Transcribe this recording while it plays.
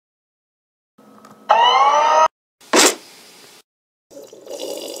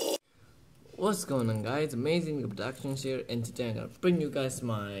What's going on, guys? Amazing Productions here, and today I'm gonna bring you guys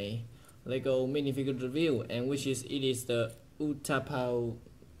my Lego minifigure review, and it is the Utapau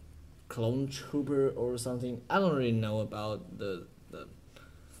clone trooper or something. I don't really know about those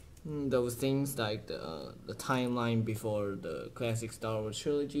things, like the timeline before the classic Star Wars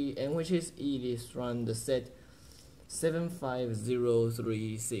trilogy, and it is from the set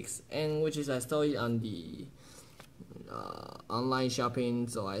 75036, and I saw it on the online shopping,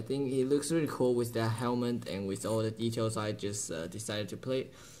 so I think it looks really cool with that helmet and with all the details. I just decided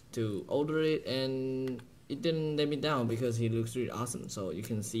to order it, and it didn't let me down because he looks really awesome. So you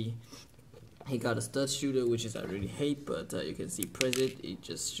can see he got a stud shooter, which I really hate, but you can see press it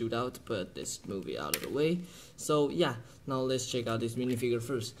just shoot out. But let's move it out of the way. So yeah, now let's check out this minifigure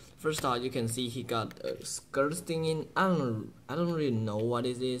first. First off, you can see he got a skirt thing in. I don't really know what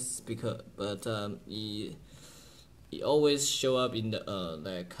it is but he always show up in the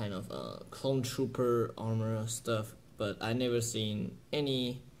that kind of clone trooper armor stuff, but I never seen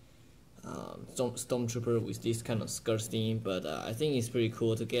any stormtrooper with this kind of skirt theme. But I think it's pretty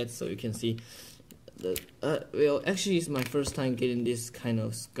cool to get. So you can see the well, actually it's my first time getting this kind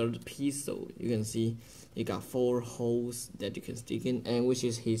of skirt piece. So you can see he got 4 holes that you can stick in, and which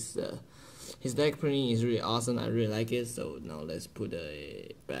is his leg printing is really awesome. I really like it. So now let's put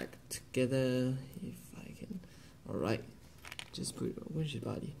it back together if I can. Alright, just put it on his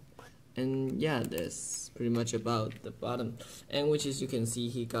body, and yeah, that's pretty much about the bottom. And you can see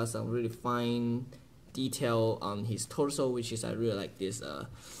he got some really fine detail on his torso, I really like this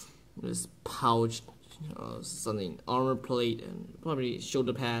pouch, something armor plate, and probably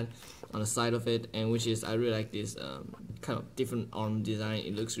shoulder pad on the side of it, and I really like this kind of different arm design.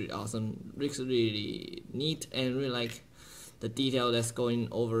 It looks really awesome, looks really neat, and really like the detail that's going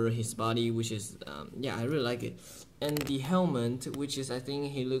over his body, yeah, I really like it. And the helmet, I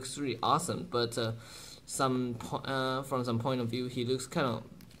think he looks really awesome, but from some point of view he looks kind of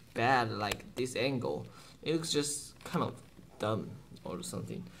bad, like this angle. It looks just kind of dumb or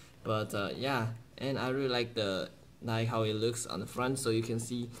something. But yeah, and I really like how it looks on the front. So you can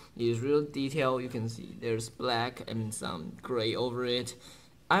see there's real detail. You can see there's black and some gray over it.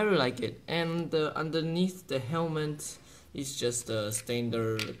 I really like it. And underneath the helmet is just a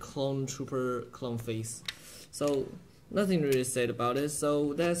standard clone trooper clone face. So nothing really said about it.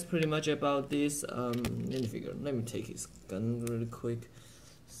 So that's pretty much about this minifigure. Let me take his gun really quick.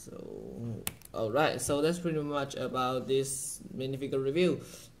 So alright, so that's pretty much about this minifigure review,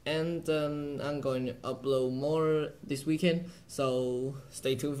 and I'm going to upload more this weekend, so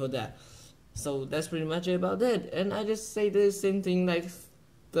stay tuned for that. So that's pretty much about that, and I just say the same thing like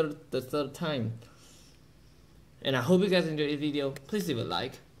the third time. And I hope you guys enjoyed this video. Please leave a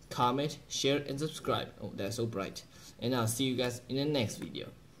like, comment, share, and subscribe. Oh, that's so bright. And I'll see you guys in the next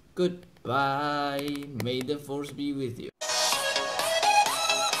video. Goodbye. May the force be with you.